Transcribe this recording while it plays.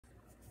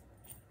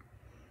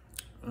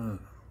Good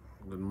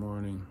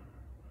morning.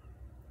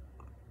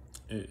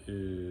 It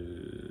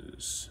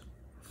is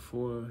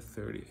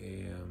 4:30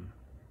 a.m.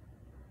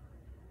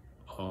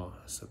 on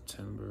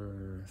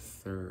September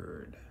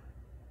 3rd,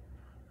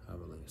 I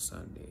believe,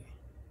 Sunday.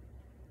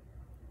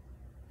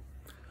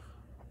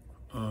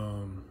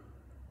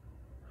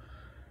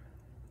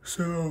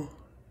 So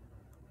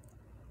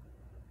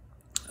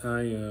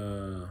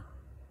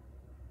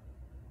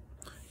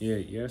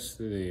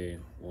yesterday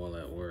while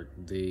at work,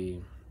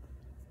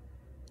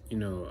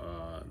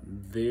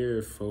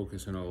 they're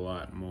focusing a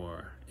lot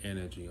more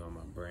energy on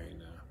my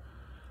brain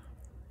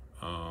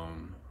now.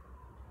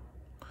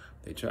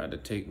 They tried to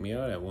take me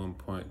out at one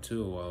point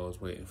too while I was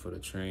waiting for the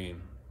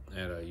train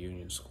at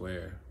Union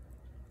Square.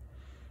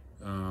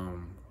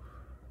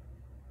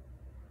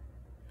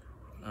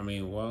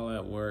 While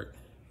at work,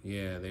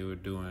 they were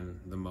doing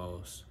the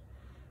most.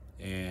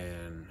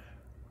 And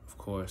of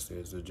course,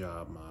 there's the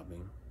job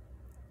mobbing.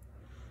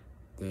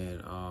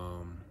 Then,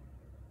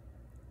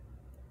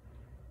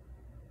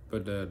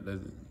 but the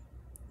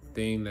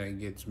thing that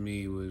gets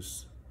me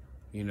was,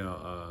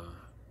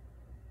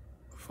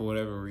 for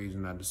whatever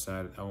reason, I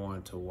decided I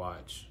wanted to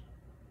watch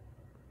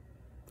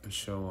a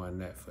show on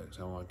Netflix.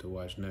 I wanted to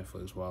watch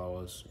Netflix while I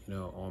was,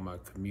 on my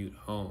commute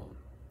home.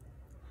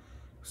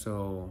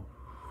 So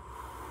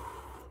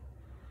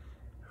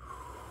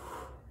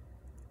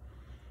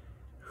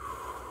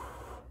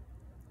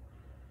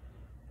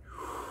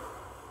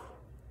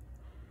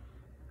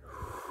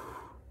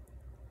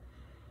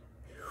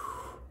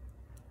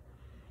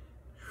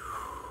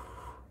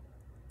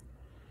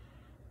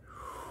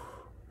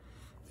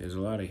there's a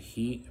lot of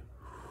heat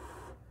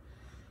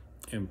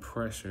and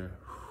pressure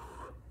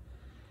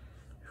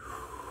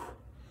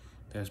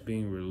that's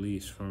being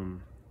released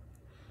from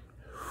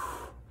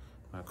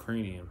my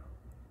cranium.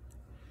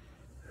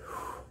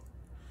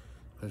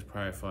 It's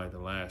probably for like the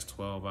last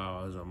 12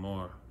 hours or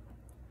more.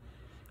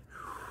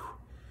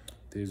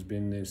 There's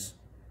been this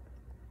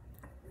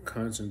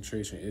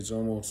concentration. It's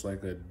almost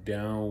like a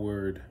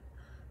downward,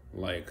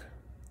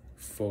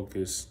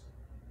 focused,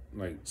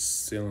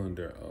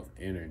 cylinder of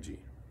energy.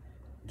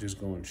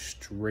 Just going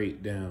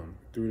straight down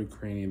through the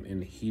cranium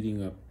and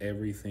heating up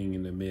everything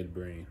in the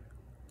midbrain.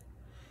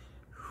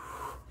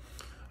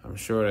 I'm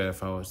sure that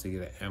if I was to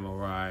get an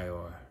MRI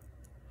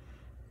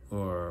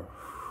or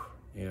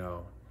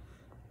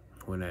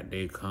when that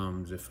day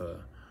comes, if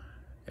a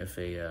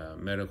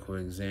medical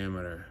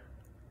examiner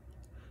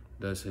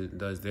does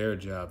their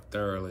job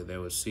thoroughly, they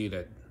would see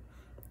that,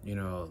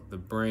 the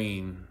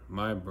brain,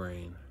 my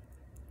brain,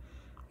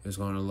 is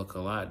going to look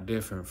a lot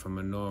different from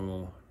a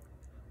normal,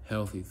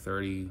 healthy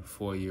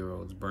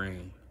 34-year-old's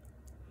brain.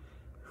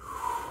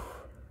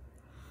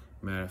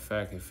 Matter of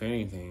fact, if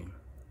anything,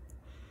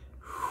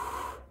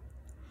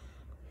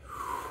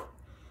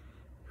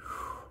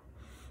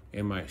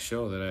 it might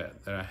show that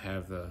I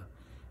have the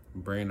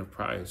brain of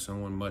probably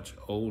someone much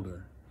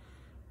older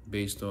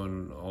based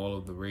on all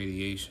of the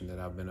radiation that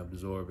I've been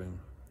absorbing.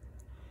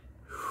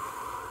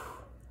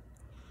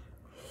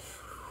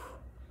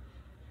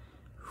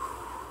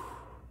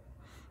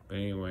 But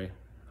anyway,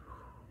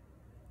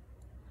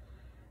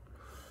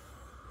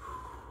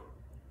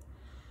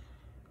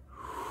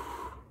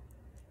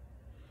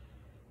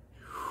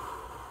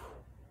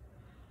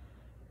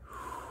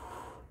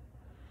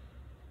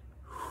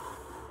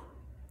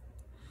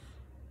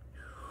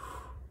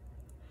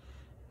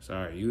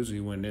 sorry, usually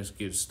when this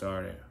gets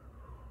started,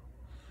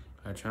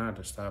 I try not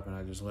to stop and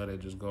I just let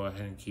it just go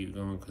ahead and keep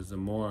going, because the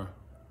more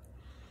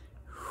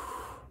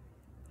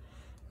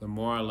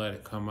I let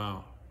it come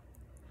out,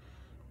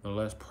 the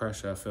less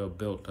pressure I feel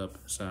built up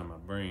inside my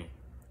brain.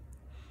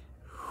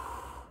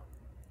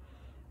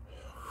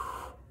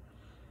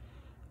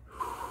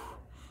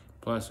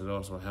 Plus, it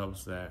also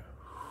helps that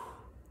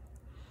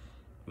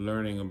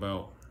learning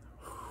about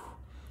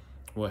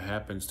what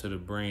happens to the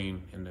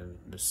brain and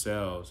the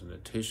cells and the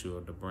tissue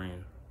of the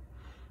brain,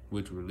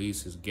 which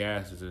releases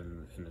gases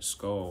in the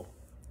skull,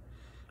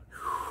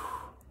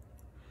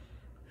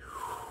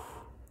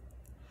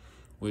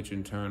 which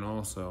in turn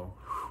also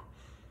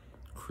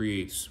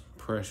creates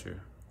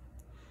pressure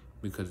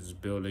because it's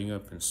building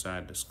up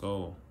inside the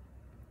skull.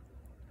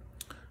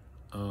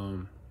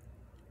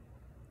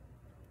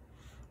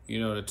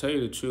 To tell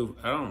you the truth,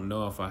 I don't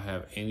know if I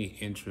have any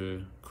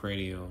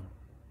intracranial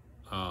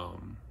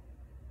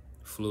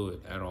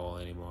fluid at all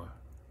anymore,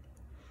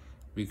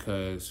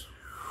 because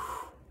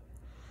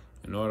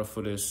in order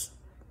for this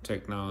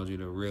technology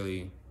to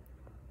really,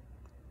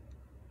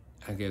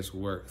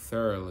 work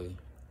thoroughly,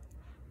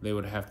 they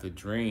would have to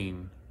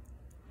drain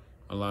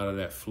a lot of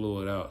that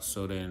fluid out,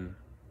 so then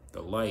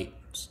the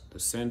lights, the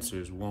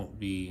sensors won't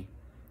be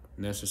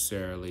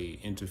necessarily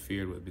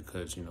interfered with,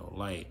 because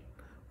light,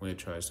 when it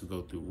tries to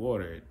go through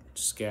water, it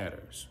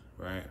scatters,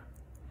 right?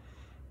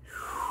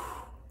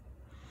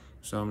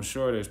 So I'm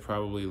sure there's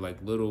probably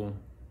little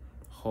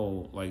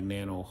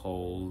nano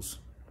holes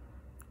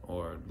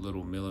or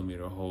little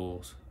millimeter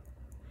holes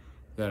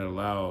that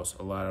allows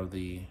a lot of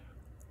the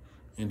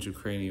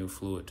intracranial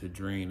fluid to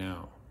drain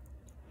out.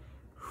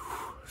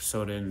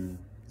 So then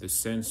the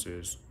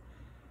sensors,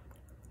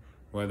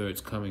 whether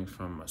it's coming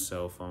from a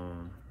cell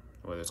phone,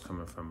 whether it's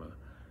coming from a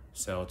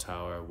cell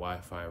tower,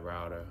 Wi-Fi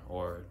router,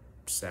 or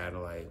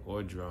satellite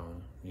or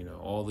drone, you know,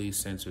 all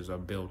these sensors are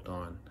built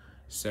on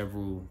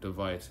several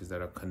devices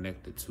that are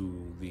connected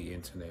to the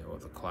internet or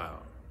the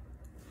cloud.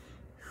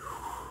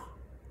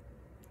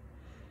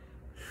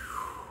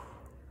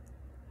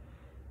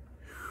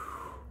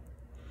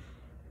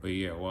 But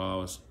yeah, while I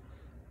was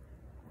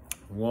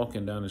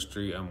walking down the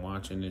street, I'm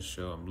watching this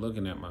show, I'm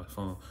looking at my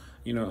phone.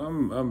 You know,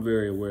 I'm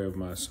very aware of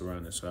my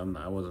surroundings, so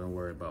I wasn't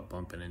worried about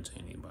bumping into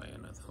anybody or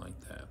nothing like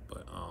that.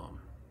 But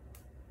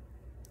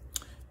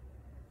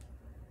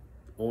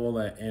all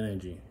that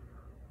energy,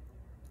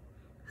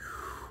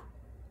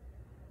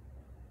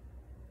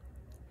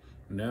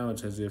 now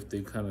it's as if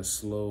they kind of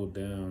slowed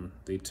down,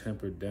 they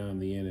tempered down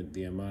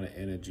the amount of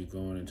energy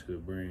going into the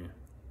brain.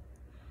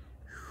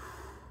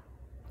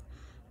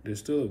 There's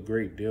still a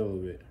great deal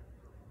of it.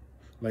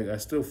 Like, I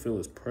still feel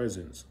his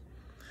presence,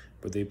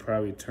 but they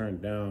probably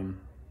turned down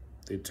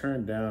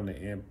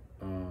the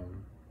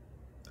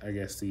I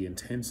guess the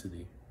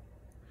intensity.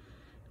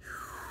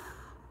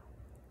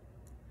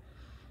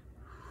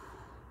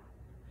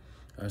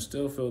 I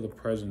still feel the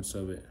presence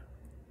of it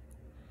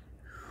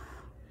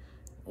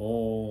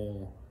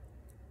all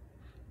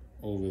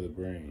over the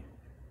brain.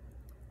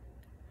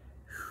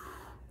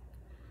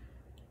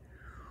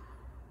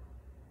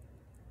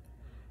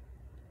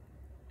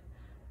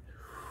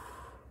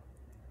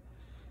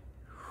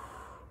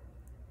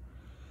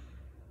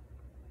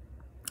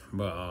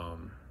 But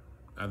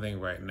I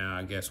think right now,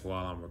 I guess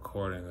while I'm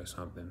recording or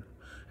something,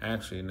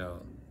 actually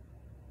no,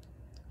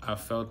 I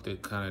felt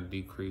it kind of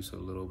decrease a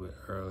little bit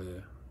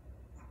earlier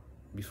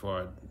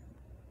before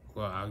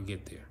I'll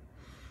get there.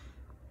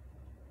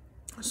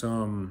 So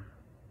I'm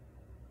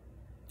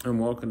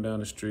walking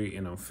down the street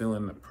and I'm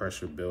feeling the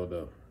pressure build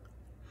up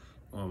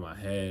on my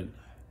head.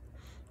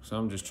 So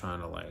I'm just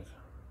trying to like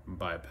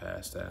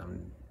bypass that.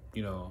 I'm,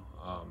 you know,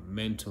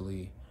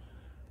 mentally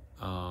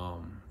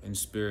and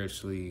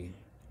spiritually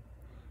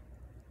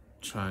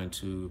trying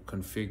to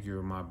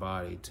configure my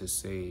body to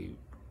say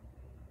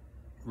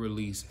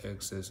release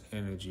excess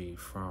energy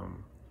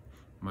from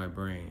my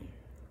brain.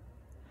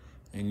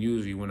 And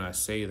usually when I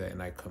say that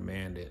and I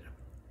command it,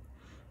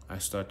 I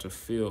start to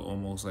feel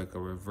almost like a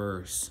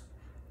reverse.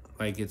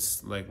 Like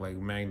it's like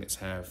magnets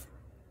have,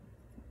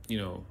 you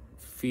know,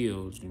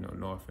 fields, you know,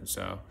 north and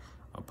south,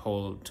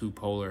 two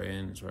polar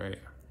ends, right?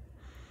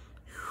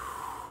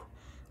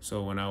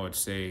 So when I would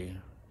say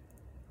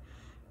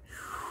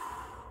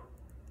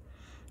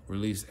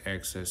release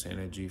excess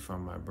energy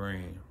from my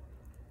brain,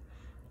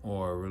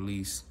 or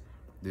release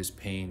this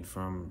pain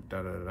from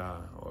da-da-da,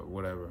 or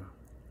whatever,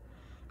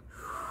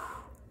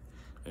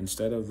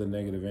 instead of the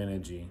negative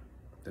energy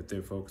that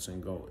they're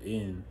focusing go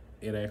in,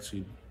 it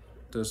actually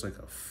does like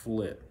a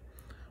flip,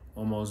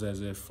 almost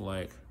as if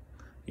like,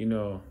 you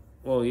know,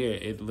 well, yeah,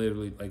 it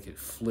literally like it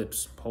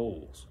flips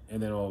poles,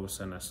 and then all of a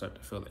sudden I start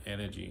to feel the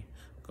energy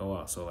go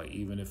out. So like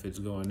even if it's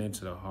going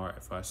into the heart,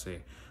 if I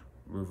say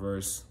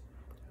reverse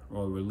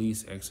or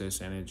release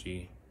excess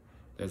energy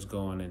that's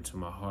going into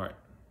my heart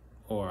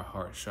or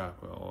heart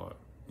chakra, or,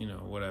 you know,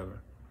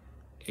 whatever,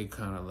 it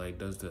kind of like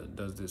does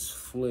this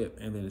flip,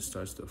 and then it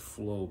starts to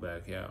flow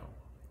back out.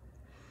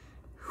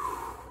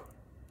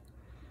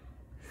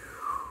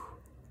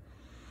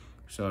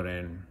 So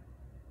then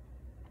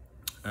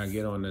I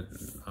get on the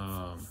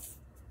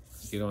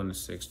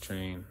 6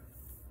 train,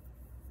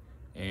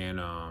 and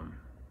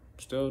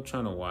still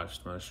trying to watch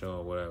my show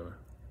or whatever,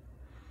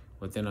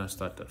 but then I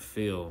start to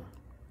feel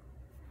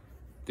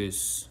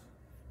this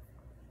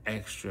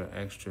extra,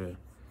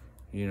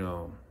 you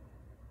know,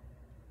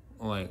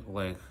 like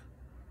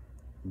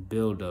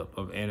buildup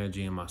of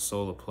energy in my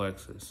solar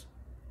plexus.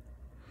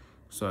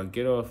 So I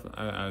get off at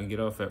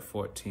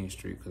 14th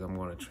Street because I'm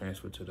going to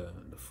transfer to the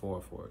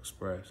 404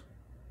 Express.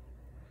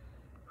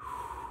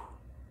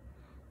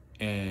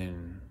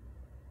 And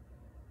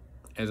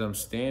as I'm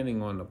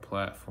standing on the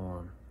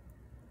platform,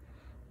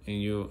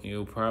 and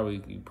you'll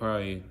probably,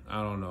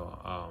 I don't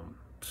know,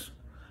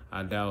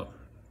 I doubt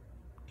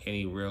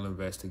any real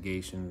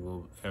investigation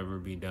will ever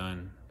be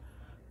done.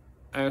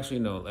 Actually,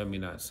 no, let me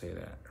not say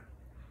that.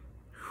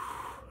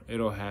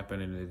 It'll happen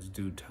in its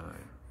due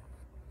time.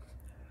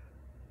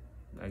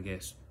 I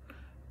guess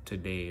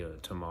today or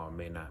tomorrow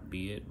may not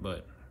be it,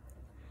 but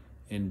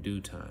in due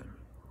time.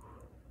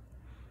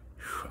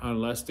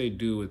 Unless they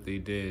do what they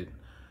did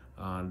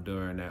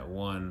during that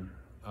one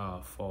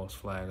false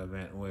flag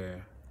event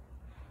where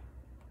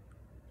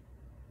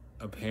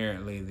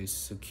apparently the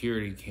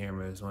security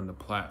cameras on the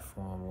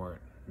platform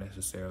weren't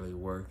necessarily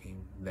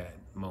working that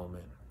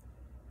moment.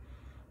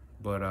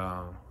 But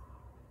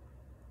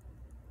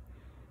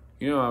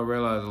you know, I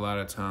realize a lot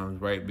of times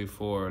right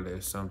before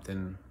there's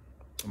something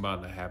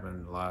about to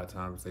happen, a lot of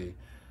times they,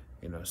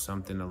 you know,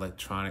 something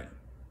electronic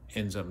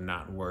ends up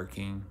not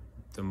working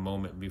the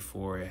moment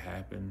before it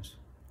happens.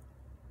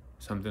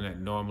 Something that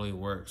normally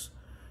works,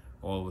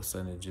 all of a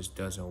sudden it just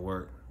doesn't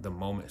work the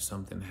moment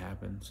something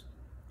happens.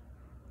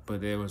 But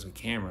there was a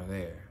camera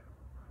there,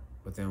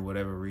 But then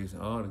whatever reason,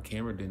 oh, the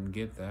camera didn't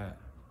get that.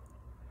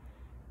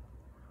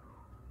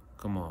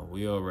 Come on,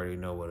 we already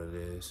know what it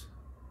is.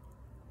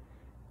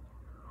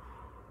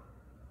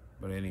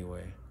 But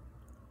anyway,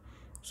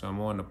 so I'm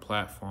on the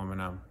platform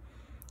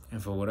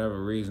and for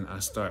whatever reason, I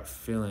start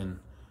feeling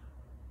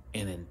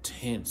an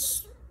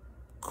intense,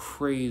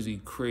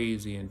 crazy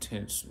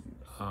intense,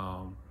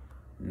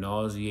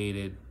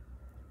 nauseated,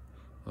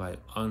 like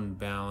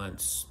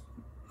unbalanced,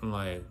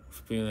 like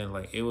feeling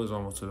like it was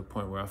almost to the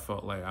point where I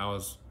felt like I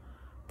was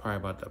probably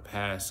about to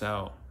pass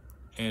out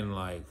and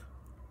like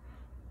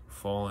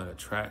fall in the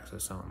tracks or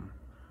something.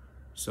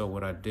 So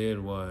what I did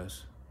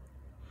was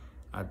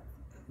I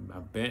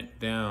bent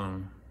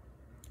down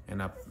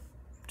and I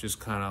just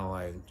kind of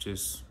like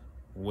just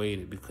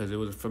waited, because it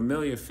was a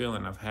familiar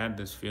feeling. I've had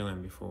this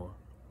feeling before.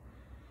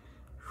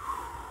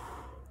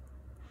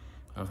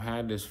 I've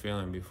had this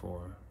feeling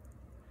before.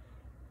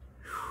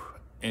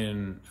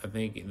 And I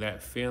think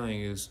that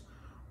feeling is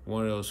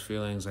one of those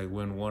feelings like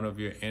when one of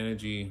your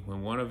energy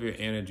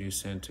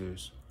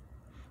centers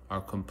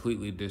are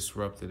completely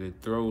disrupted, it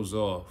throws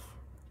off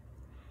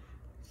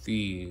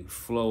the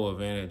flow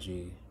of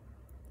energy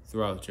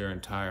throughout your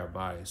entire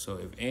body. So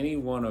if any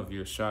one of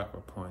your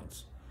chakra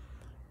points,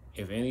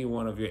 if any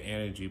one of your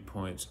energy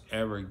points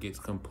ever gets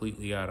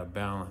completely out of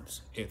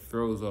balance, it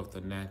throws off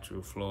the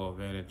natural flow of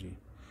energy.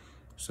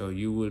 So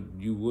you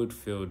would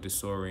feel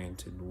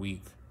disoriented,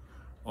 weak,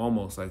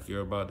 almost like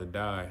you're about to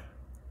die.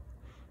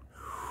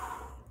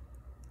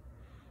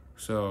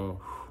 So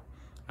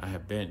I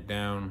had bent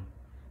down,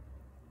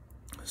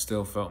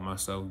 still felt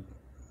myself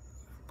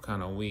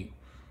kind of weak.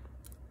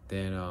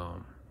 Then I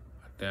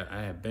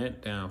had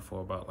bent down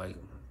for about like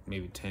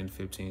maybe 10,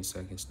 15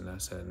 seconds, and I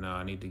said, no,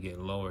 I need to get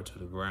lower to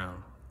the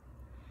ground.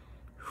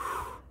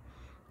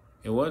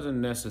 It wasn't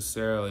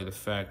necessarily the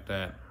fact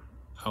that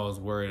I was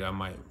worried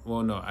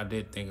I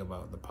did think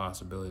about the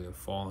possibility of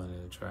falling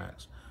in the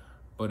tracks,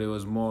 but it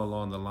was more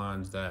along the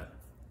lines that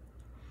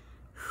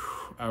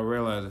I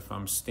realized if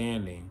I'm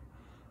standing,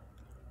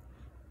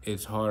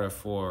 it's harder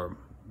for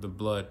the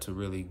blood to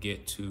really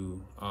get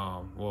to,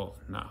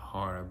 not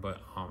harder,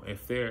 but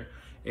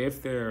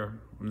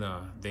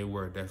they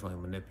were definitely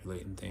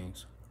manipulating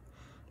things.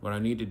 What I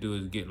need to do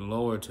is get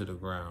lower to the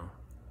ground.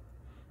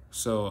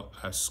 So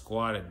I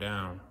squatted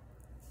down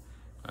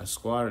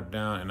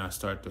and I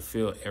start to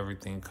feel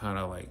everything kind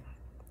of like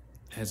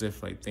as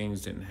if like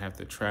things didn't have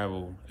to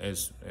travel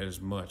as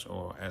much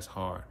or as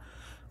hard.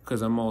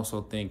 Because I'm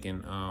also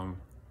thinking,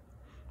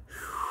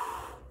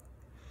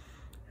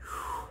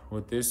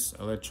 with this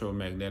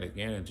electromagnetic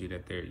energy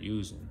that they're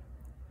using,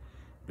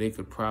 they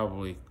could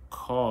probably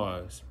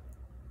cause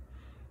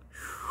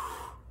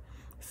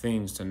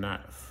things to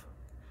not,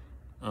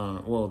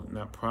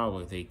 not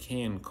probably, they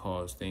can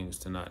cause things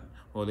to not,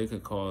 they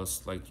could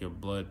cause like your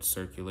blood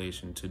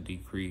circulation to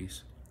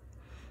decrease.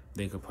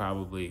 They could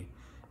probably,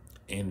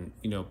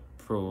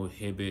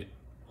 prohibit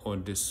or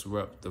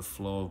disrupt the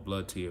flow of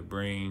blood to your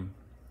brain.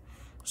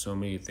 So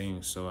many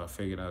things. So I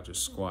figured I'll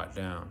just squat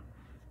down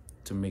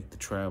to make the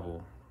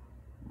travel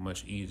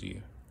much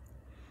easier.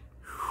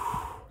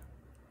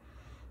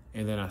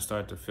 And then I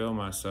start to feel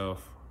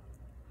myself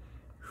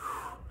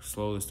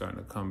slowly starting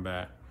to come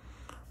back.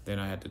 Then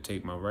I had to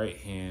take my right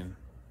hand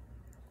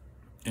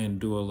and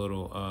do a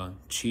little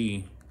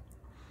chi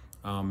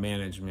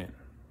management.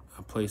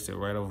 I placed it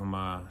right over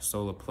my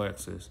solar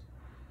plexus,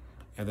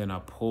 and then I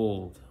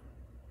pulled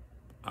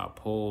and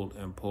pulled,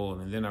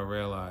 and then I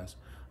realized,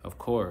 of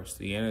course,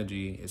 the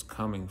energy is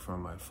coming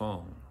from my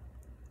phone,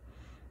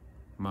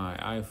 my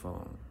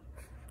iPhone.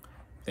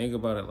 Think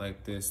about it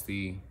like this: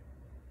 the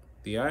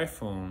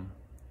iPhone,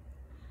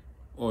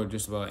 or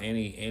just about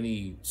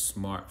any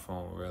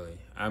smartphone, really.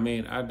 I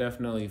mean, I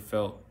definitely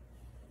felt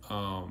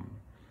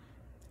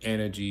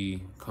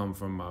energy come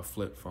from my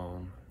flip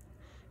phone,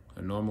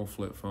 a normal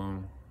flip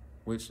phone,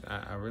 which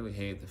I really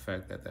hate the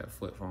fact that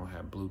flip phone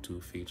had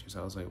Bluetooth features.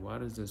 I was like, why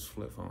does this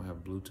flip phone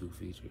have Bluetooth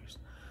features?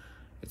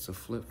 It's a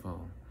flip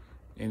phone.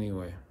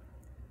 Anyway,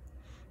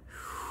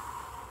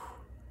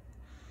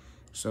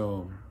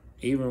 so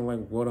even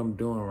like what I'm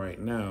doing right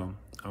now,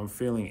 I'm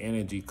feeling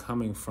energy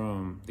coming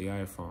from the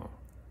iPhone.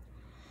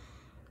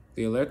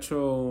 The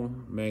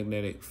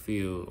electromagnetic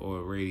field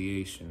or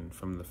radiation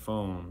from the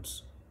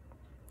phones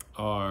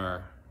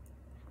are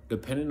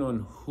depending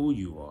on who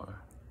you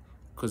are,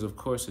 because of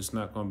course it's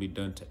not going to be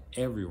done to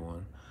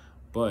everyone,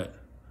 but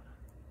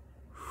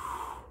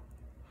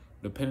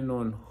depending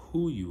on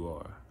who you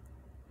are,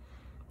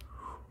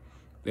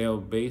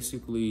 they'll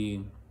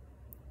basically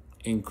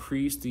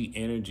increase the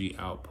energy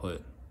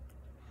output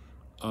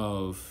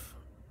of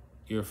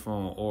your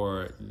phone,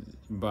 or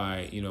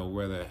by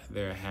whether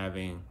they're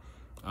having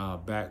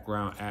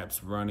background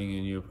apps running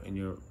in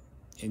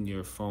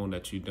your phone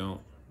that you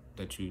don't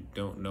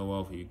know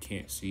of, or you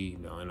can't see.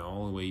 And the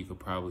only way you could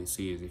probably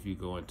see is if you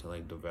go into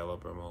like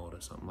developer mode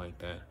or something like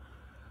that.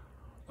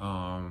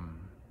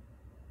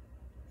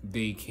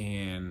 They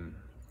can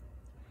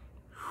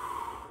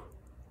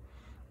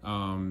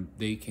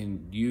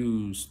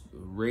use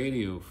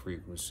radio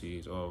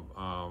frequencies or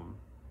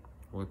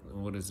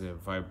what is it,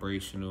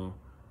 vibrational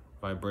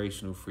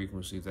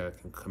frequencies that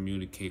can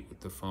communicate with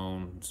the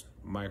phone's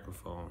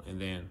microphone, and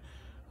then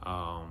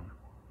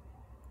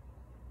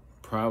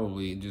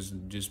probably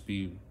just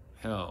be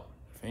hell.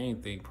 If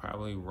anything,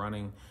 probably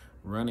running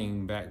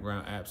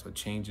background apps or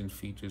changing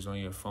features on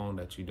your phone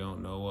that you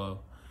don't know of,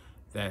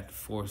 that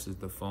forces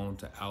the phone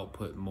to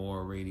output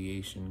more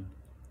radiation.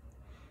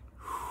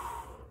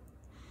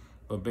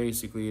 But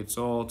basically, it's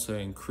all to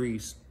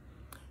increase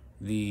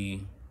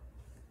the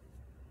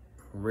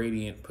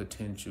radiant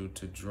potential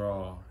to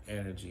draw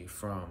energy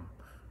from,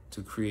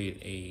 to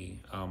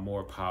create a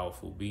more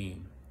powerful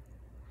beam.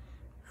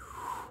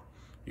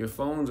 Your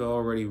phone's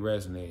already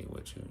resonating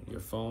with you.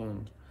 Your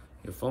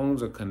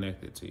phones are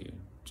connected to you.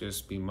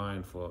 Just be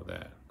mindful of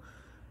that.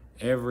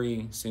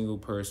 Every single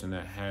person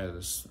that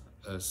has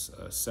a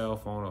cell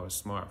phone or a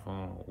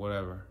smartphone or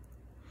whatever,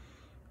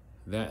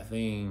 that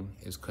thing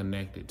is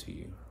connected to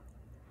you.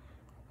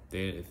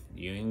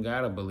 You ain't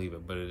gotta believe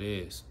it, but it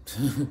is.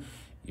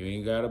 You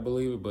ain't gotta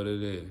believe it, but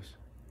it is.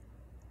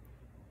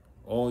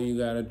 All you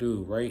gotta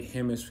do, right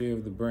hemisphere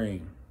of the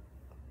brain,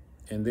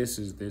 and this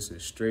is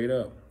straight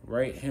up,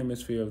 right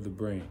hemisphere of the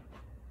brain,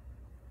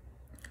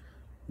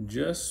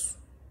 just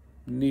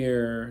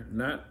near,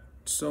 not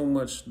so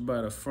much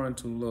by the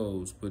frontal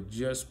lobes, but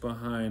just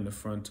behind the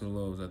frontal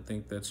lobes. I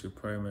think that's your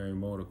primary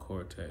motor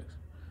cortex.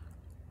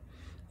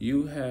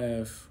 You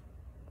have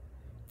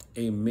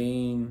a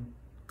main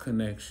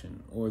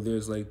connection, or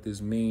there's like this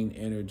main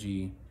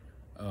energy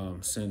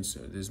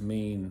sensor, this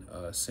main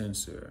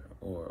sensor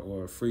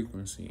or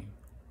frequency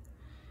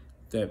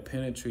that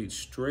penetrates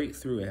straight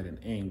through at an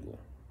angle.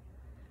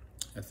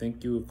 I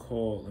think you would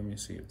call, let me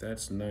see, if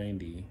that's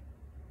 90,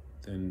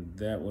 then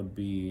that would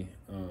be,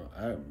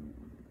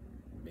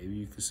 maybe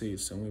you could say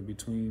it's somewhere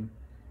between,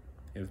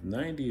 if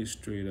 90 is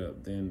straight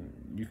up, then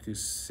you could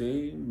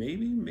say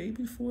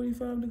maybe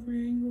 45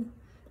 degree angle,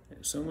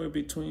 somewhere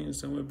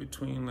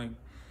between like,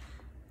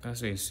 I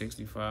say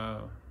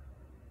 65,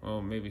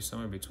 or maybe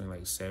somewhere between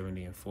like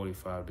 70 and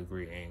 45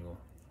 degree angle.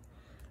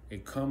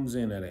 It comes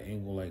in at an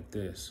angle like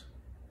this.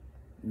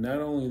 Not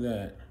only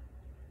that,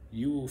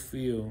 you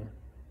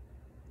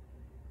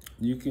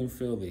can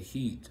feel the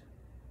heat.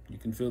 You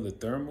can feel the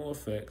thermal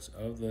effects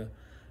of the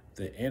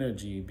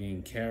energy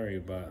being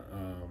carried by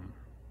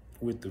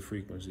with the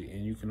frequency,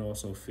 and you can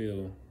also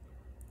feel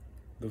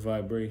the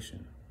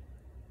vibration.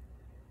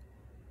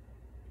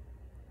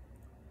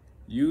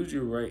 Use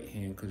your right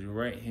hand, because your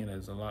right hand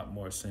is a lot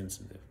more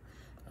sensitive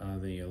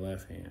than your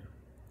left hand.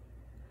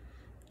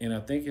 And I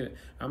think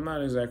I'm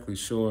not exactly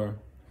sure,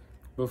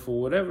 but for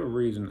whatever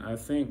reason, I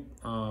think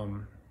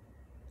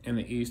in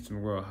the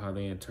Eastern world, how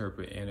they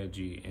interpret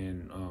energy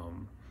and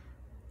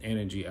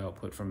energy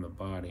output from the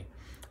body,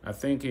 I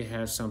think it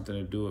has something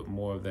to do with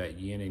more of that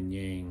yin and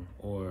yang,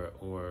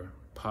 or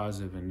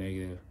positive and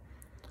negative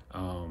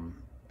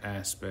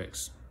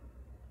aspects.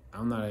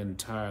 I'm not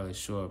entirely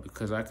sure,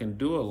 because I can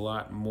do a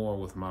lot more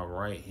with my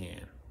right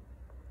hand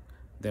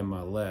than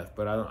my left,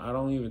 but I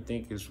don't even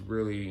think it's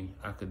really,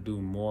 I could do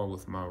more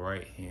with my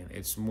right hand.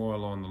 It's more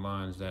along the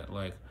lines that,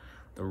 like,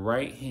 the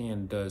right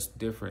hand does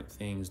different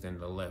things than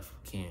the left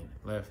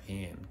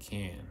hand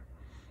can.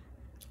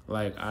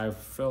 Like, I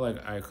feel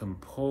like I can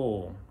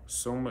pull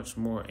so much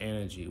more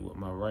energy with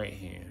my right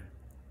hand.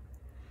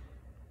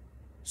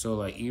 So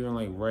like, even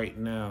like right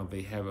now,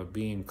 they have a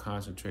beam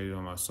concentrated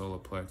on my solar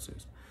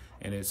plexus,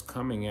 and it's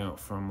coming out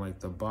from like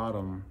the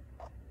bottom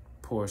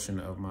portion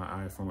of my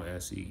iPhone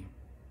SE.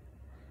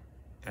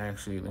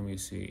 Actually, let me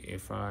see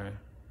if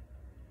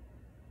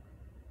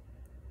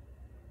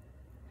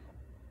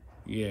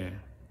yeah,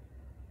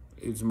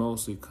 it's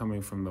mostly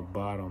coming from the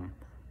bottom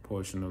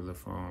portion of the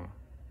phone.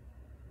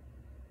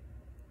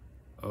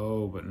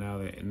 Oh, but now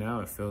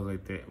it feels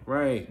like that.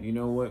 Right, you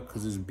know what?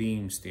 Because it's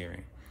beam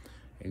steering.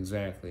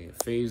 Exactly,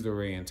 a phased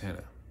array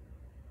antenna.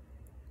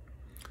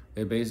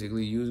 They're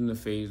basically using the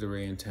phased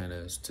array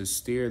antennas to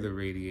steer the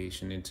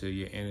radiation into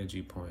your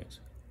energy points.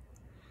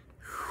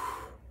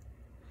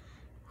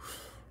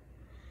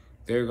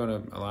 A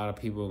lot of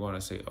people are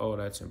gonna say, oh,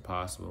 that's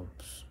impossible.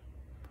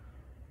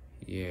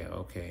 Yeah,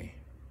 okay.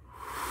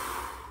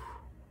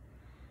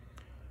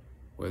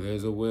 Where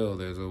there's a will,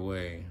 there's a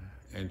way.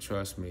 And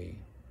trust me,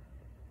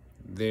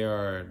 there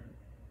are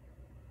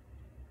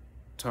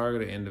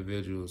targeted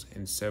individuals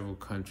in several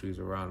countries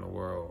around the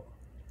world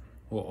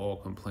who are all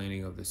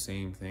complaining of the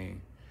same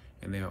thing,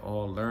 and they're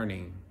all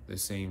learning the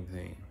same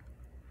thing.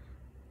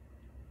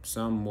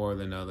 Some more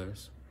than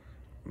others.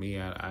 Me,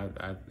 I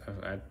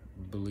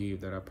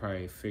believe that I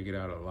probably figured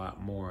out a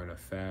lot more in a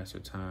faster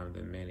time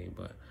than many,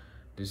 but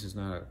this is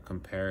not a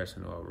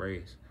comparison or a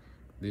race.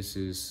 This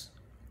is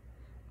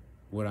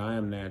what I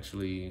am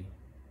naturally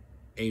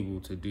able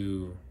to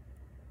do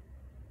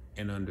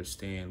and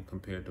understand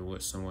compared to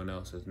what someone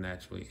else is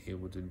naturally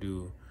able to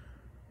do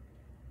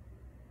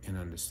and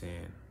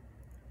understand.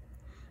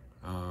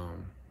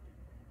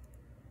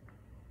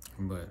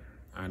 But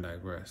I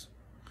digress.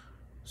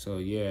 So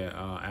yeah,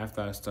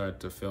 after I started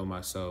to feel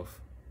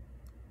myself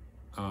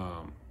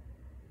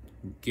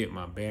get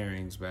my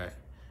bearings back,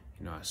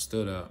 I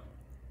stood up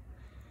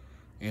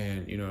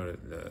And, you know,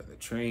 the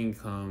train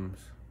comes.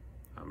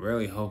 I'm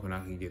really hoping I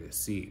can get a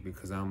seat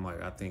because I'm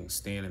like, I think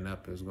standing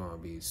up is going to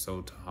be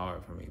so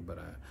hard for me. But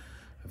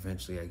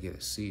eventually I get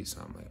a seat.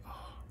 So I'm like,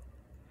 oh.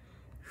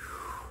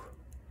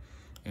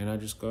 And I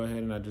just go ahead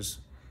and I just,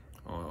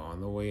 on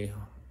the way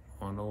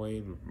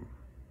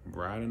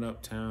riding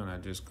uptown, I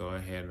just go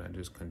ahead and I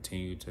just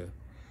continue to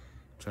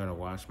try to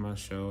watch my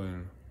show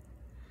and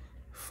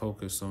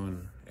focus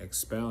on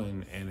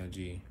expelling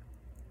energy.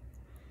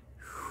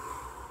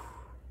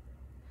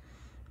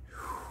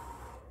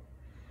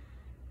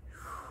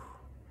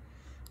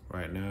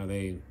 Right now,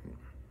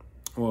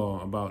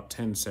 about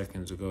 10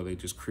 seconds ago, they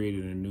just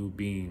created a new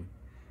beam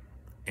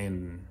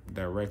and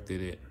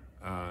directed it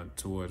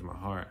towards my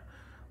heart.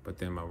 But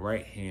then my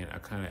right hand,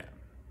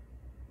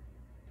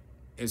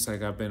 it's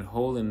like I've been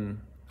holding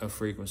a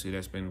frequency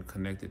that's been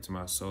connected to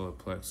my solar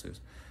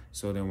plexus.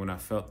 So then when I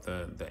felt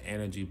the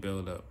energy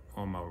build up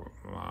on my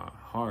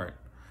heart,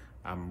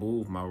 I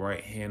moved my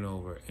right hand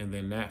over, and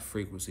then that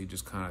frequency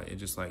just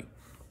like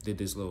did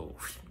this little,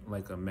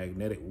 like a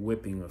magnetic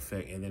whipping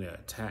effect, and then it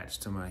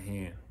attached to my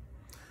hand.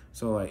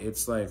 So like,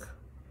 it's like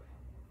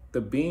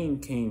the beam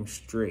came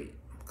straight,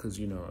 because,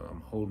 you know,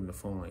 I'm holding the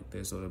phone like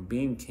this. So the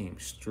beam came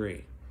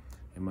straight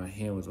and my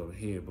hand was over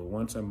here. But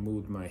once I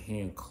moved my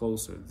hand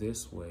closer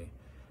this way,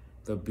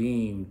 the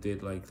beam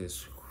did like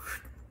this,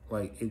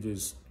 like it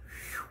just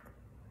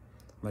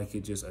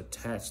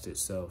attached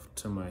itself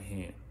to my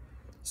hand.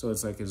 So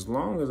it's like, as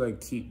long as I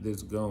keep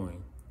this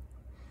going,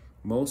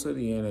 most of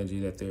the energy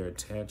that they're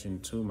attaching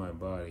to my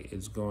body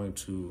is going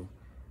to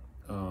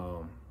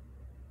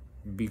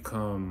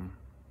become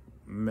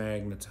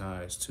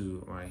magnetized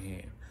to my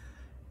hand,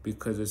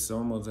 because it's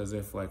almost as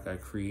if like I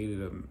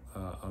created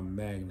a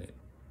magnet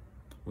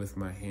with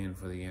my hand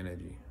for the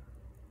energy.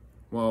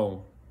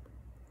 Well,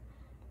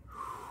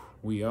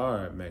 we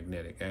are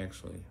magnetic,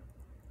 actually.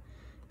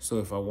 So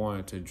if I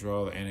wanted to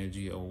draw the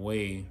energy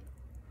away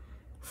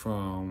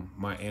from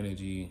my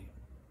energy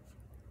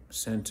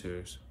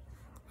centers,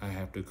 I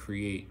have to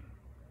create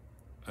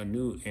a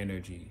new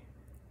energy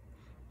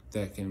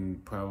that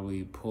can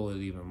probably pull it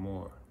even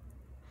more.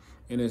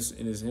 And it's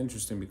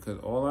interesting because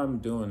all I'm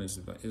doing is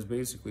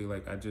basically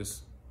like I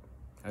just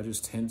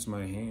tense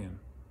my hand,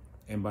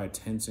 and by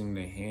tensing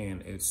the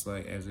hand, it's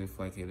like as if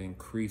like it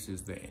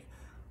increases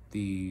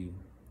the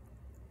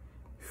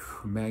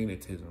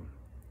magnetism.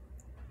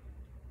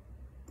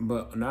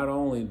 But not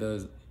only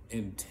does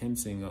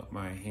tensing up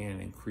my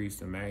hand increase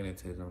the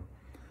magnetism,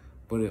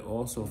 but it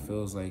also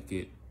feels like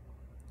it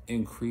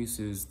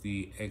increases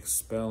the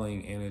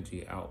expelling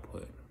energy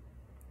output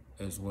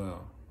as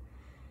well.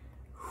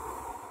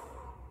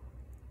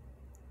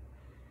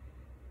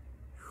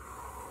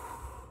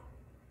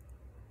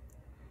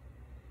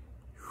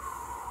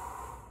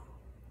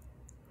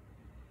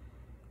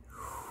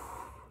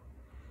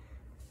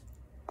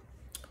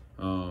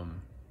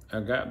 I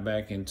got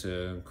back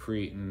into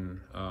creating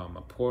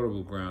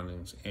portable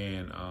groundings,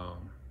 and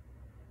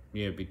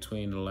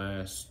between the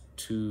last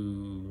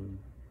 3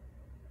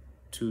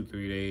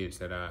 days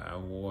that I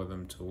wore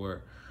them to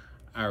work,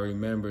 I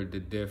remembered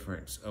the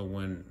difference of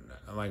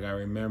I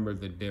remember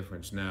the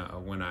difference now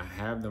of when I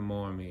have them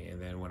on me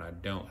and then when I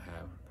don't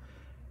have them.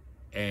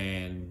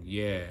 And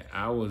yeah,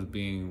 that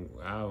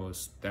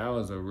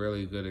was a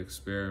really good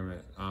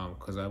experiment,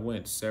 because I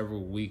went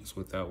several weeks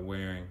without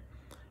wearing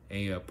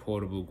a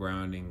portable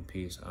grounding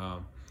piece.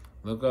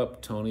 Look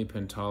up Tony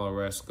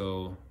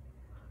Pantalaresco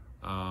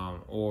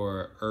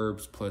or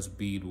Herbs Plus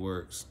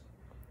Beadworks,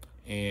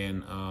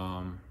 and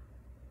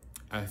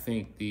I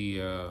think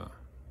the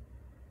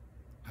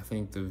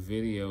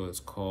video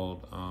is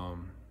called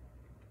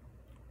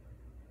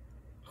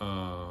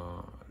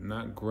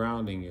not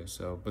grounding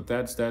yourself, but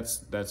that's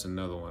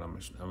another one I'm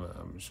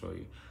gonna show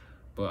you.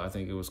 But I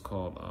think it was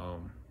called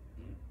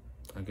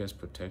I guess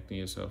protecting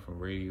yourself from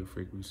radio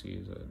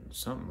frequencies or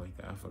something like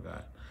that. I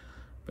forgot.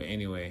 But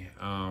anyway,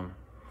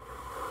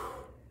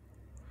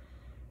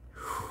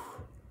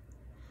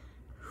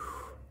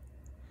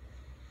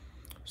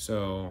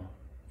 so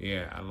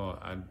yeah,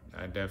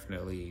 I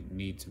definitely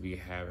need to be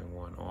having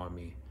one on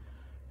me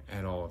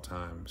at all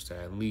times to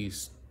at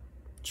least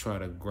try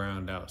to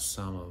ground out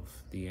some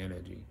of the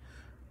energy.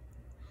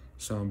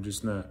 So I'm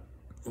just not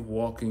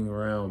walking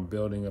around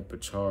building up a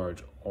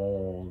charge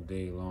all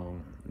day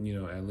long, you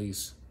know, at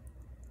least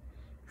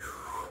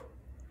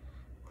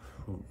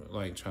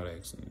like try to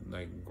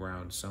like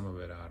ground some of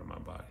it out of my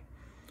body.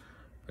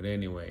 But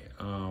anyway,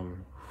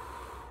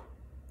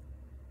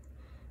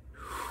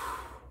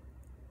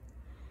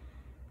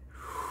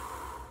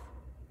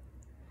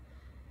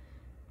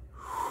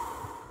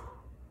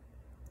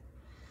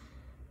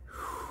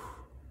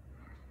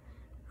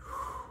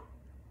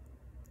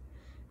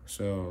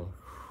 so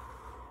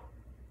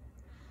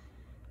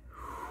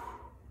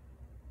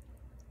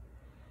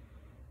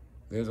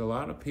there's a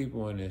lot of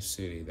people in this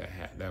city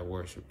that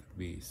worship the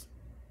beast.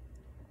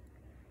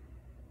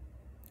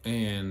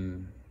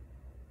 And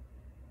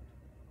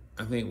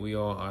I think we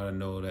all ought to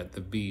know that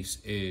the beast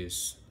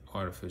is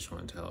artificial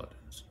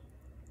intelligence.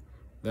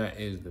 That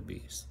is the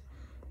beast.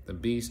 The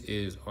beast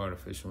is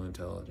artificial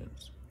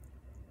intelligence.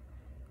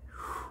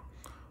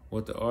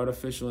 What the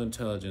artificial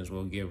intelligence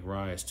will give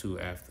rise to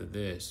after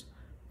this,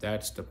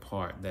 that's the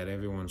part that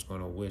everyone's going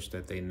to wish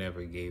that they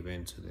never gave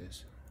into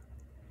this.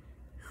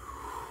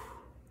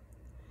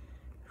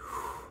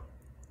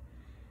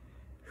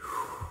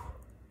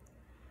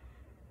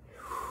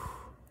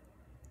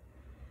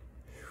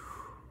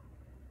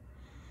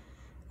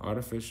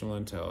 Artificial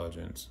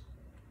intelligence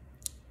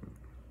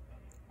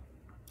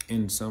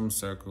in some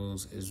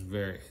circles is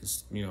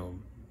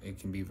it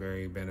can be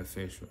very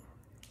beneficial.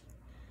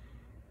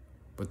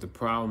 But the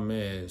problem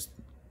is,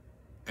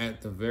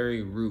 at the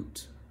very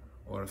root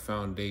or the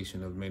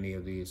foundation of many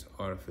of these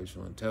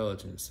artificial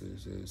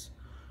intelligences is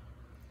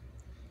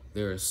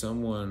there is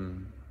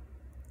someone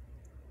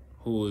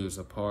who is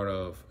a part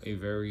of a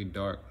very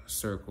dark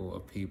circle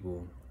of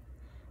people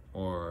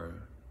or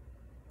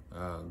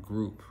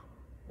group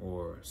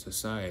or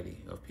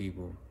society of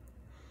people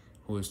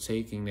who is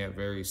taking that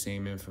very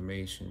same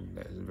information,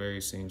 that very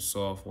same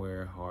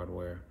software,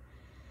 hardware,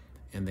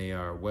 and they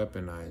are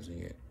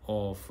weaponizing it,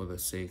 all for the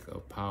sake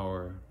of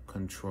power,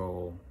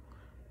 control,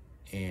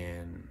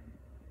 and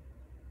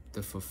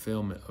the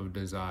fulfillment of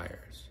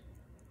desires.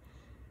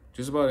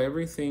 Just about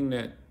everything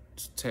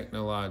that's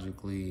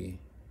technologically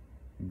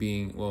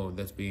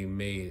that's being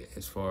made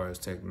as far as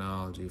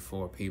technology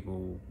for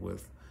people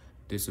with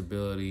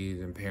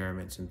disabilities,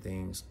 impairments, and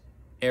things,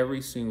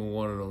 every single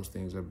one of those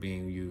things are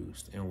being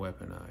used and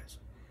weaponized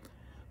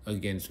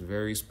against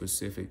very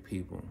specific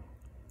people.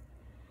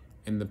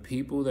 And the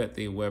people that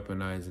they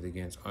weaponize it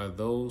against are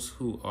those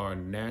who are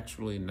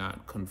naturally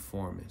not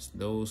conformists,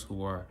 those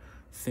who are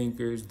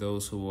thinkers,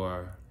 those who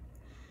are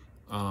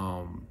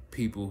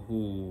people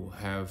who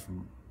have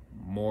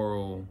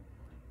moral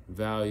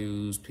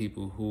values,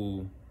 people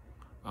who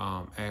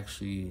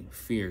actually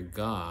fear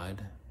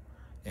God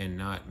and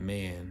not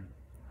man,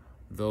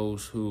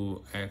 those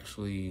who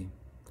actually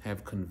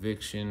have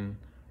conviction,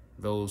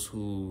 those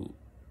who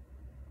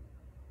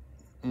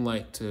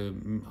like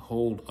to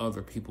hold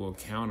other people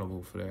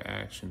accountable for their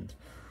actions.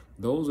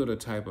 Those are the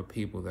type of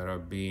people that are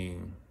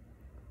being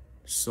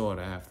sought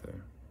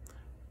after.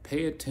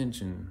 Pay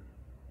attention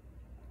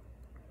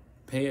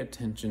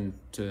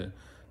to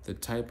the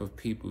type of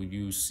people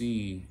you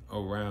see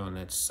around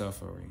that's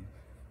suffering.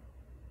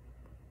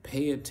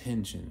 Pay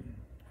attention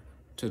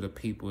to the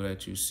people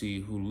that you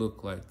see who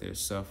look like they're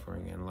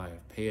suffering in life.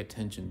 Pay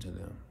attention to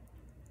them.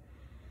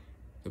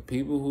 The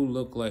people who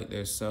look like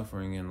they're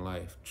suffering in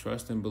life,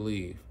 trust and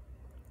believe,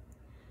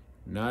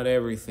 not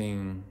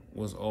everything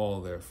was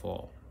all their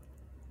fault.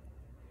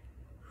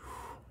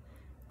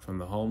 From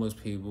the homeless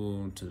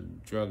people to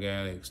drug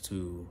addicts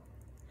to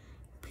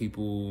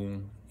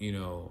people,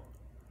 in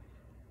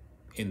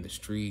the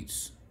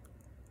streets.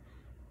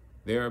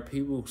 There are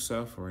people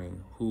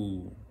suffering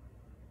who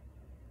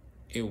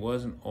it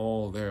wasn't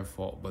all their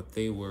fault, but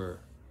they were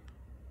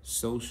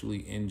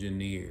socially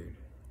engineered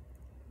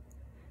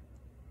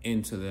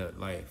into that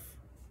life.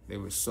 They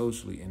were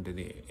socially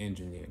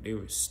engineered. They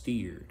were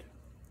steered.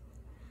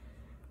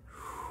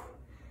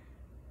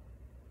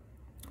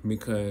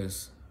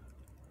 Because,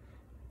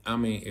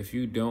 if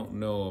you don't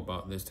know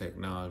about this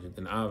technology,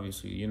 then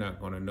obviously you're not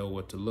going to know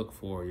what to look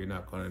for. You're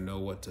not going to know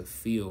what to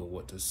feel,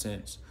 what to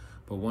sense.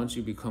 But once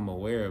you become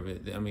aware of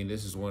it,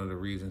 this is one of the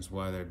reasons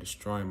why they're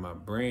destroying my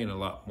brain a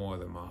lot more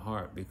than my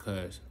heart,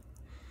 because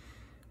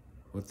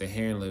what the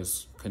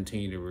handlers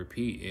continue to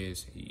repeat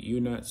is, you're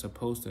not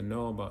supposed to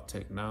know about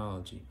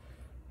technology.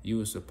 You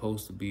were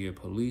supposed to be a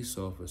police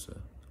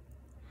officer.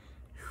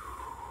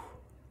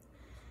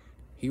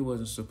 He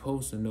wasn't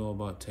supposed to know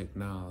about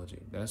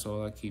technology. That's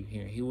all I keep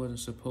hearing. He wasn't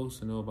supposed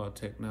to know about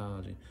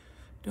technology.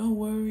 Don't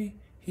worry,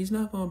 he's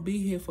not going to be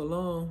here for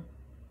long.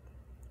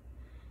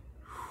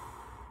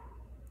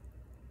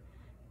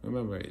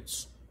 Remember,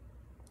 it's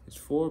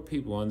 4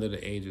 people under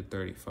the age of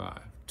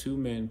 35. 2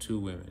 men, 2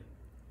 women.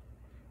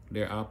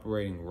 They're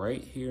operating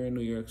right here in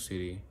New York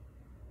City.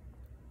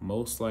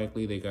 Most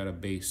likely they got a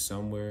base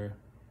somewhere.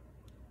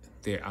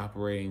 They're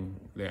operating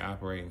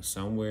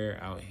somewhere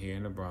out here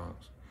in the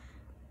Bronx.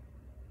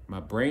 My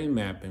brain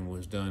mapping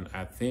was done,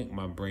 I think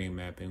my brain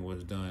mapping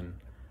was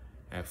done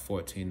at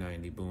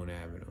 1490 Boone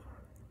Avenue.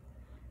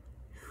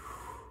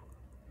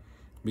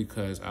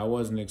 Because I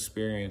wasn't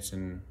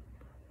experiencing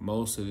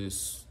most of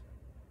this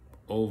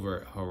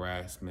overt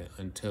harassment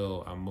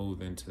until I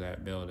moved into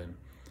that building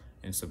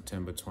in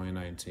September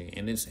 2019.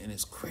 And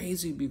it's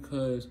crazy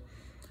because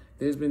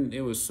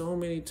there was so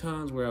many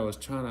times where I was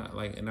trying to,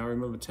 and I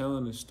remember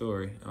telling this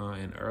story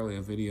in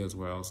earlier videos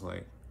where I was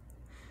like,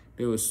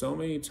 there was so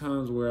many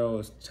times where I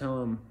was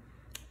telling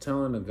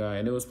the guy,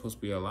 and it was supposed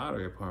to be a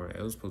lottery apartment.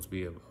 It was supposed to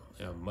be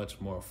a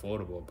much more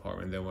affordable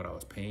apartment than what I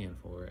was paying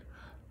for it.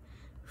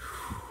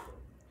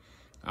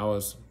 I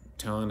was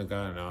telling the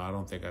guy, no, I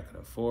don't think I could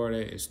afford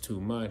it. It's too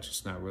much.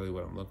 It's not really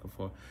what I'm looking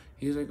for.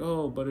 He's like,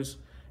 oh, but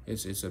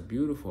it's a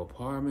beautiful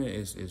apartment.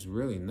 It's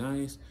really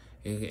nice.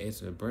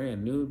 It's a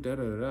brand new,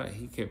 da-da-da-da.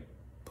 He kept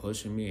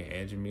pushing me and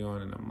edging me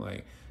on, and I'm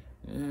like,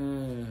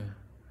 and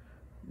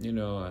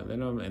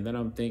then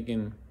I'm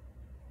thinking,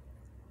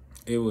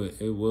 it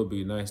would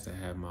be nice to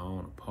have my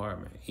own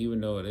apartment,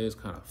 even though it is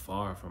kind of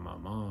far from my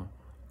mom.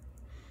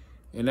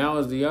 And that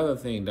was the other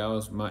thing. That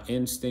was my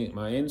instinct.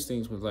 My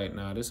instincts was like,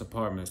 nah, this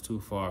apartment is too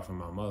far from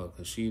my mother,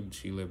 because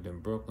she lived in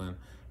Brooklyn,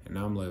 and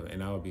I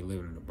would be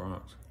living in the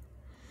Bronx,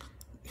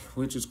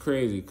 which is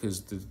crazy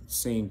because the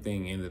same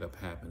thing ended up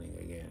happening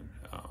again,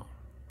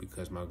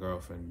 because my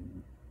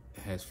girlfriend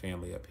has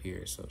family up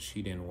here, so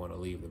she didn't want to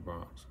leave the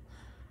Bronx.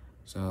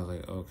 So I was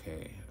like,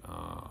 okay,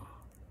 all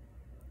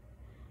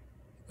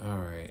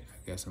right,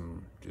 I guess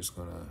I'm just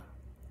gonna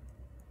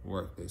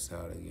work this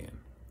out again,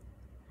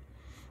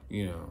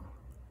 you know.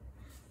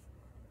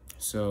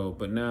 So,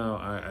 but now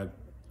I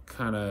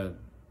kind of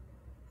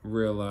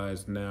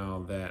realize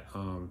now that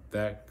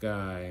that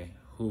guy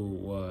who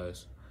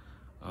was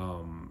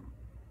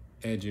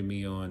edging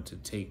me on to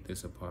take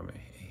this apartment,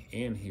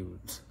 and he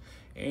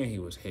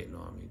was hitting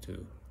on me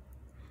too.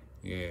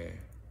 Yeah,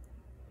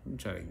 he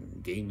tried to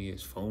gave me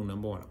his phone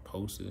number and I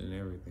posted and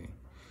everything.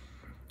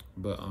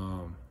 But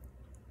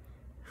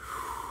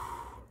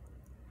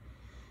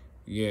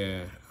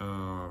yeah,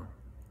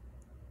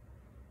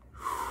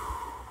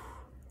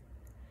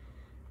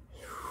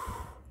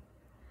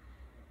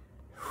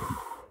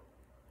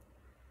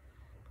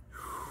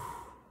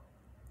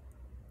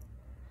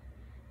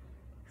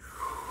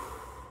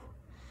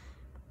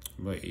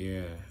 but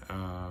yeah,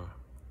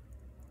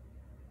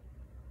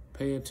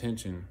 pay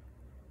attention.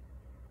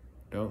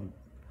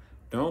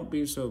 Don't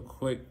be so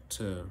quick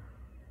to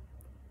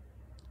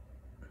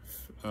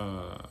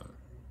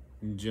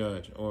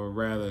judge, or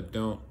rather,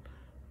 don't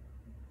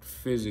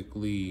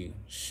physically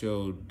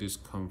show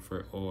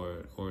discomfort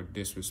or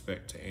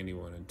disrespect to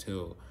anyone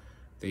until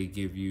they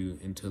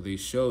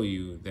show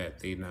you that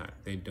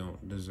they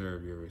don't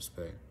deserve your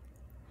respect.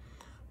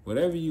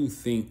 Whatever you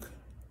think,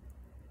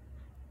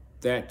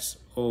 that's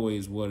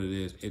always what it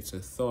is. It's a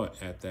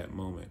thought at that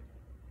moment.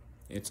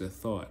 It's a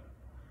thought.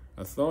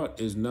 A thought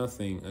is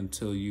nothing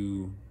until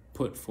you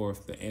put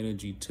forth the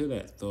energy to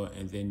that thought,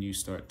 and then you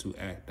start to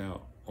act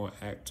out or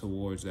act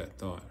towards that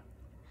thought.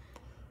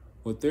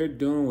 What they're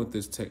doing with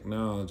this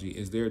technology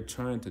is they're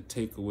trying to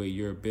take away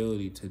your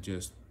ability to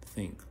just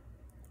think.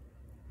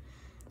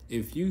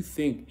 If you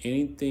think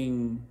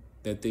anything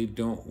that they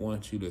don't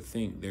want you to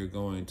think, they're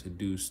going to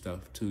do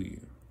stuff to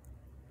you.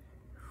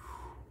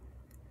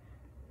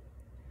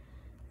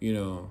 You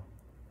know,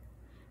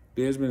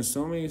 there's been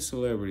so many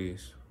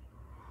celebrities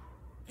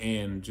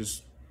and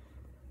just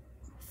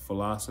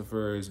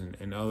philosophers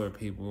and other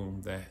people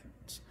that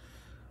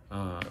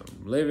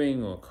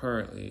living or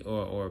currently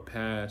or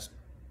past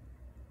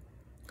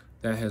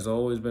that has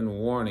always been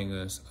warning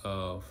us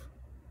of,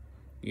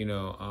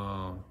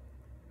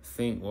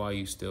 think while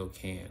you still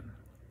can.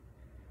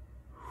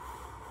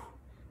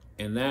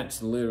 And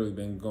that's literally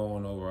been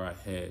going over our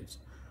heads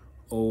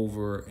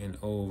over and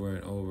over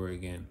and over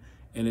again.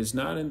 And it's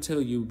not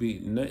until you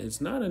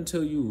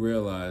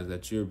realize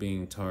that you're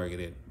being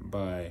targeted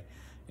by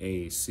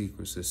a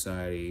secret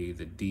society,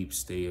 the deep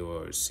state,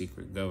 or a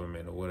secret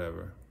government, or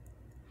whatever.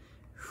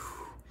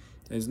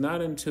 It's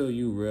not until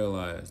you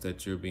realize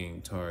that you're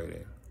being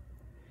targeted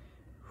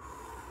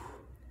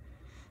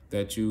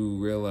that you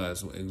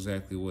realize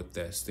exactly what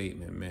that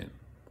statement meant.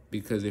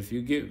 Because if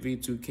you get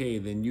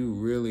V2K, then you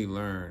really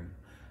learn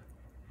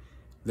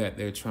that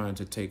they're trying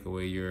to take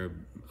away your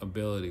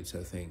ability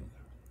to think.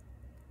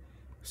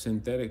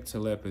 Synthetic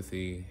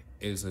telepathy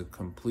is a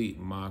complete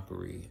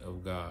mockery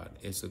of God.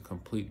 It's a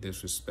complete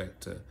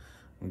disrespect to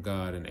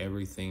God and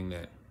everything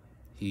that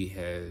he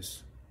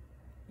has,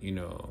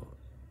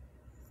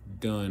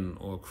 done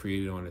or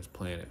created on this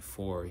planet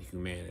for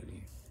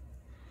humanity.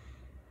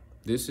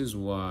 This is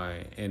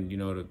why, and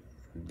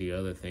the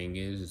other thing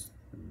is,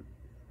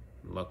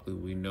 luckily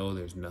we know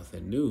there's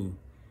nothing new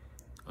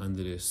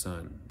under this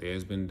sun.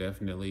 There's been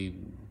definitely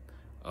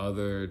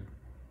other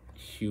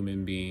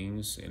human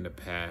beings in the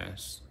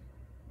past,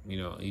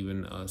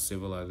 even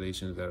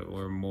civilizations that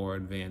were more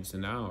advanced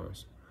than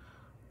ours,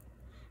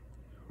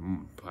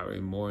 probably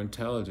more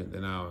intelligent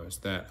than ours,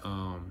 that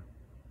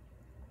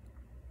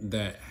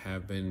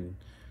have been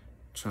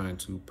trying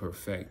to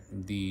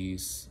perfect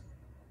these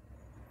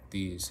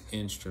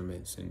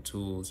instruments and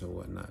tools and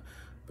whatnot.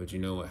 But you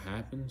know what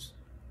happens?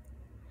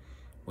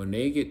 When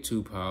they get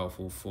too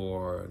powerful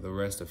for the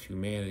rest of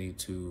humanity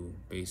to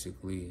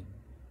basically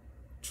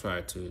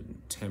try to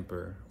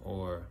temper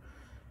or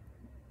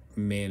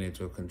manage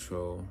or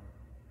control,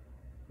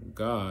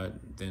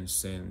 God then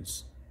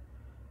sends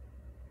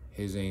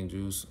his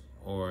angels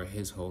or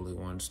his holy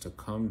ones to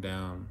come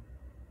down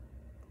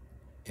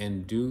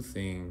and do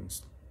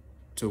things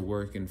to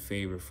work in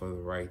favor for the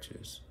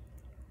righteous.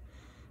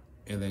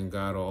 And then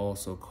God will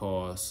also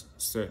cause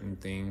certain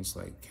things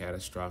like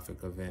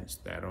catastrophic events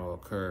that will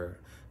occur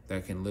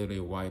that can literally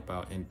wipe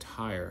out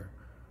entire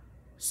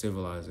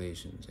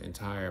civilizations,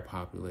 entire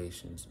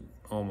populations,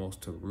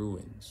 almost to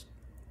ruins.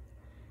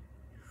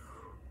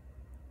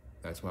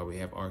 That's why we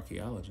have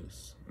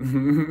archaeologists.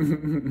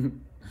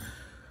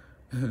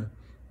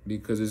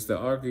 Because it's the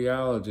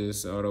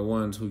archaeologists are the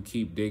ones who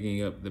keep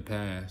digging up the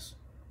past.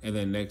 And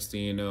then next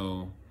thing you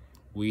know,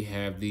 we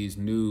have these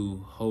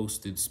new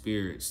hosted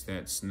spirits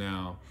that's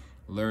now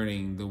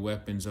learning the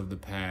weapons of the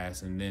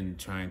past and then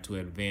trying to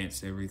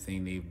advance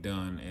everything they've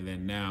done. And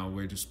then now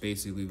we're just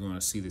basically going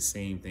to see the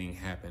same thing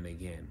happen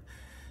again.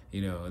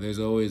 You know, there's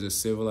always a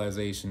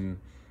civilization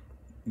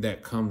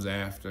that comes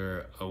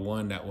after a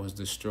one that was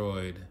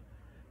destroyed,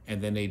 and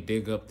then they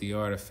dig up the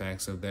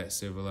artifacts of that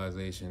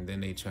civilization.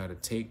 Then they try to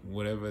take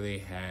whatever they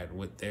had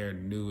with their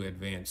new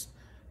advanced,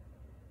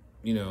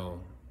 you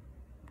know,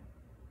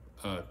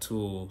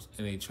 tools,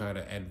 and they try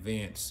to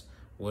advance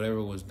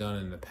whatever was done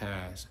in the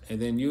past. And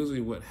then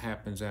usually what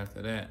happens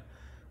after that,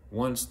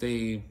 once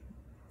they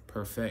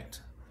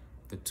perfect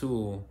the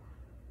tool,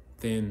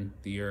 then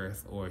the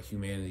earth or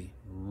humanity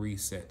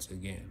resets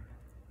again.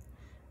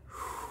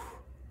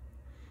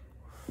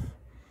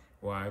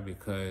 Why?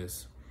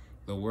 Because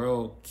the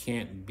world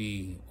can't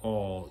be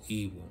all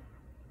evil.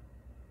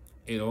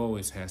 It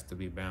always has to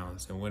be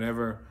balanced. And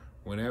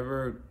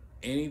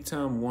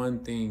anytime one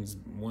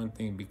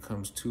thing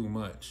becomes too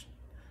much,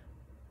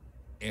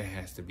 it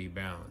has to be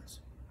balanced.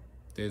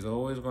 There's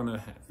always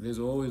gonna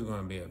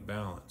be a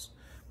balance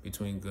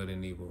between good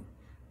and evil.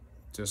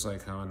 Just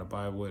like how in the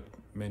Bible it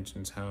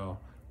mentions how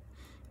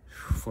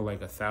for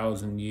like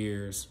 1,000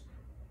 years,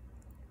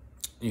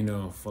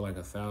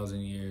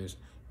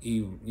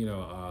 evil,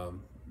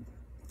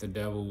 the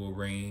devil will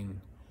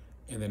reign,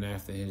 and then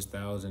after his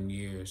 1,000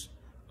 years,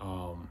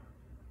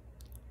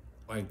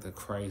 like the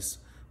Christ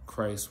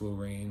will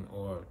reign,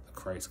 or the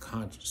Christ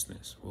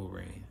consciousness will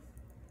reign.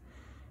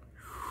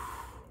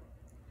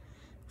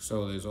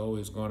 So there's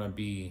always gonna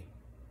be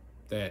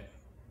that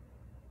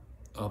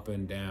up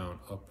and down,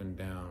 up and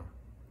down.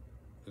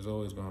 There's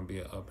always gonna be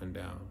an up and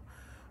down.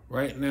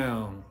 Right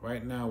now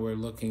we're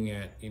looking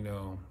at,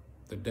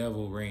 the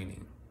devil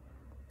reigning.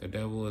 The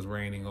devil is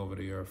reigning over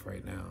the earth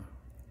right now.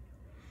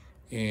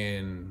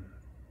 And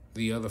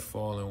the other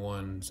fallen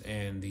ones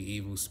and the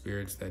evil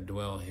spirits that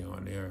dwell here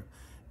on earth,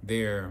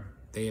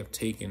 they have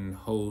taken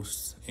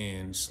hosts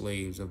and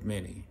slaves of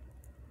many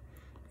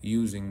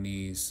using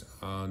these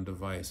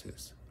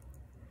devices.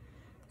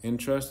 And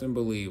trust and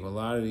believe, a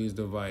lot of these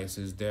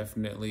devices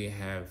definitely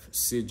have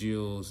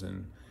sigils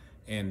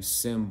and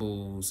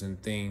symbols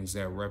and things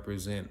that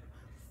represent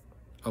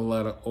a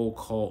lot of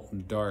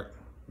occult, dark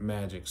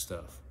magic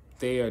stuff.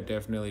 They are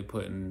definitely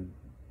putting,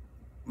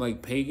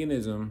 like,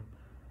 paganism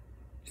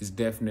is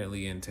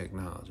definitely in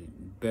technology.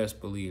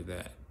 Best believe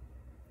that.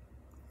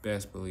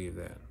 Best believe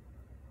that.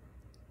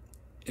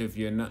 If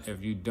you're not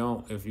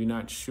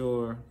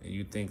sure, and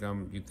you think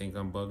I'm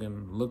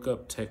bugging, look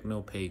up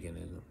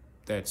techno-paganism.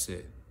 That's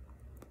it.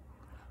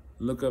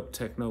 Look up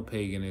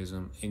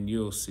techno-paganism and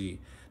you'll see.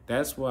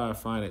 That's why I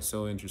find it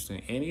so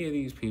interesting. Any of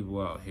these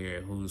people out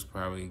here who's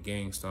probably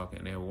gang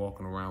stalking, they're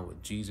walking around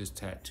with Jesus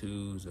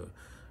tattoos or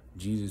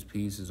Jesus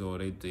pieces, or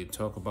they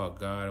talk about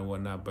God and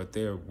whatnot, but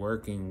they're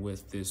working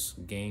with this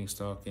gang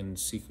stalking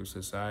secret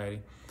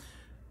society.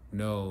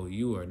 No,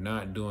 you are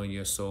not doing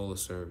your soul a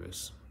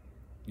service.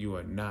 You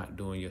are not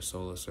doing your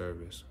soul a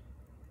service.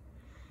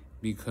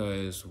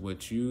 Because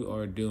what you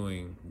are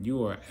doing,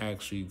 you are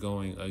actually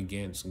going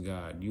against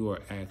God. You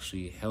are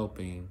actually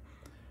helping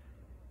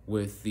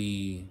with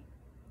the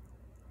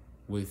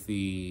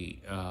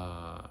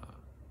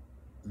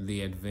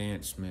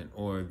advancement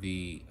or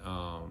the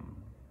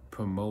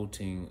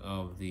promoting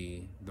of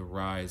the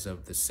rise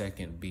of the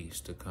second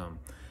beast to come.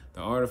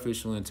 The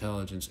artificial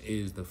intelligence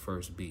is the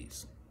first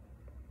beast.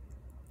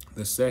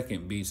 The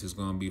second beast is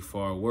going to be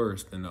far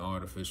worse than the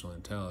artificial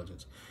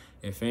intelligence.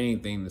 If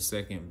anything, the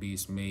second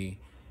beast may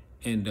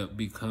end up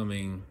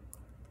becoming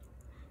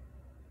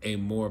a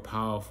more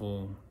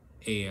powerful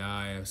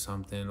AI or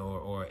something,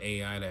 or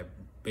AI that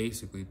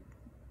basically,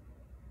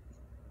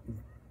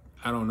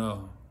 I don't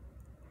know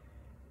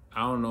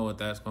what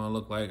that's going to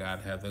look like.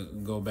 I'd have to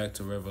go back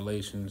to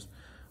Revelations.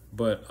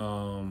 But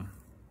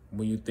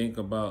when you think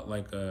about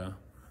like a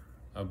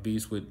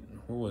beast with,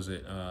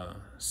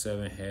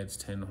 7 heads,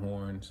 10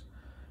 horns,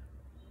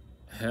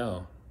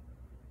 hell,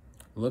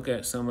 look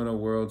at some of the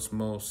world's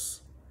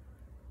most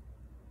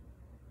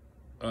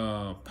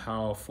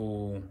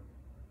powerful,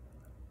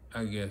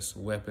 I guess,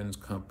 weapons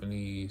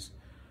companies,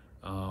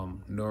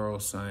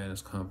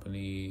 neuroscience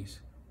companies,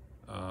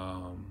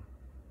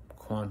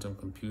 quantum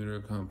computer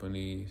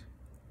companies,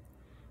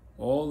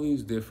 all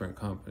these different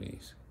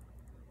companies.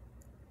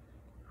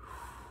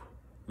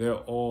 They're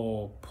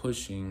all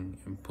pushing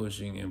and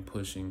pushing and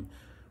pushing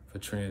for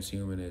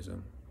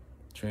transhumanism.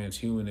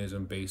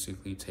 Transhumanism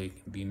basically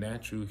taking the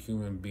natural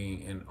human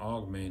being and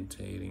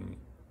augmentating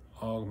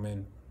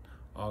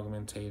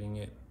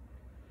it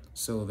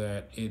so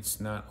that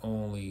it's not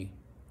only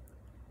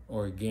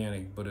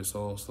organic, but it's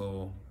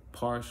also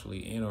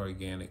partially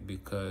inorganic,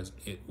 because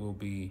it will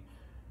be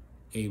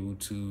able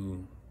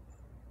to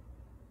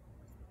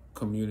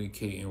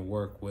communicate and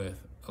work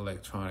with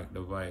electronic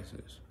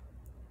devices.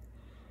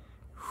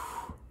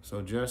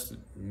 So just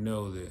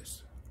know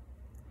this.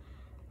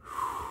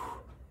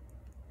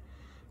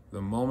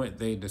 The moment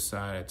they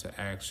decided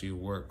to actually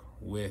work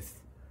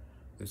with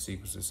the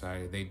secret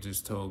society, they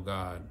just told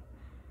God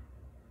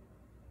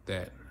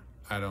that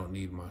I don't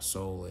need my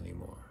soul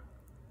anymore.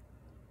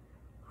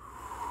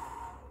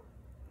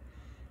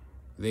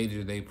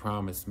 They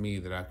promised me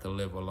that I could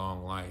live a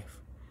long life,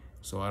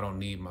 so I don't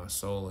need my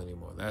soul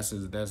anymore. That's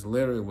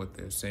literally what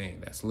they're saying.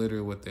 That's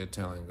literally what they're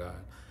telling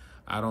God.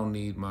 I don't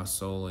need my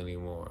soul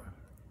anymore.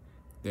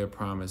 They're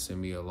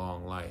promising me a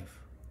long life.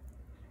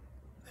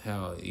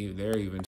 Hell, they're even